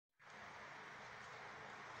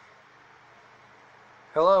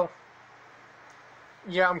Hello?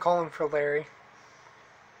 Yeah, I'm calling for Larry.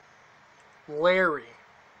 Larry.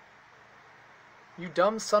 You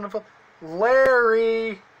dumb son of a...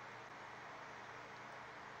 Larry!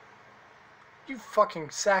 You fucking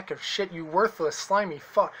sack of shit, you worthless, slimy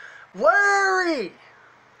fuck. Larry!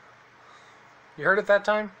 You heard it that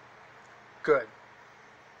time? Good.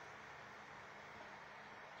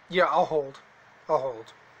 Yeah, I'll hold. I'll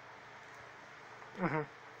hold.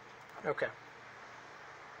 Okay.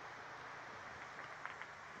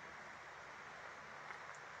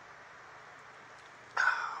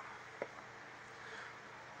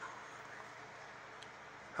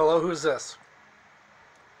 Hello, who's this?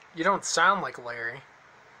 You don't sound like Larry.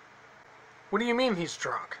 What do you mean he's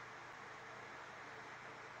drunk?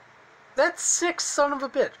 That sick son of a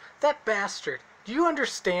bitch. That bastard. Do you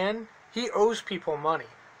understand? He owes people money.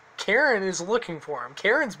 Karen is looking for him.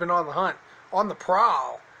 Karen's been on the hunt, on the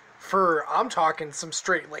prowl, for, I'm talking some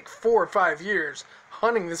straight, like 4 or 5 years,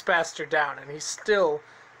 hunting this bastard down, and he's still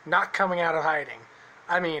not coming out of hiding.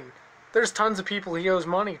 I mean, there's tons of people he owes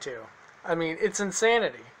money to. I mean, it's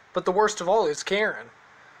insanity. But the worst of all is Karen.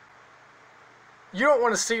 You don't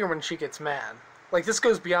want to see her when she gets mad. Like, this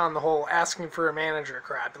goes beyond the whole asking for a manager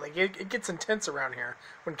crap. Like, it gets intense around here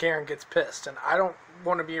when Karen gets pissed, and I don't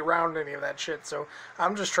want to be around any of that shit, so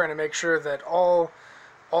I'm just trying to make sure that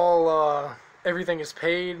everything is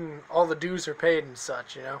paid and all the dues are paid and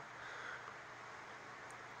such, you know?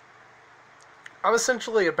 I'm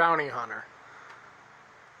essentially a bounty hunter.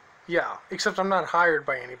 Yeah, except I'm not hired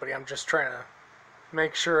by anybody. I'm just trying to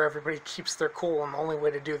make sure everybody keeps their cool, and the only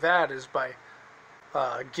way to do that is by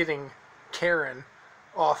getting Karen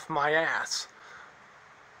off my ass.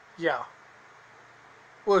 Yeah.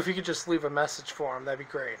 Well, if you could just leave a message for him, that'd be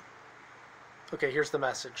great. Okay, here's the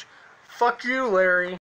message. Fuck you, Larry.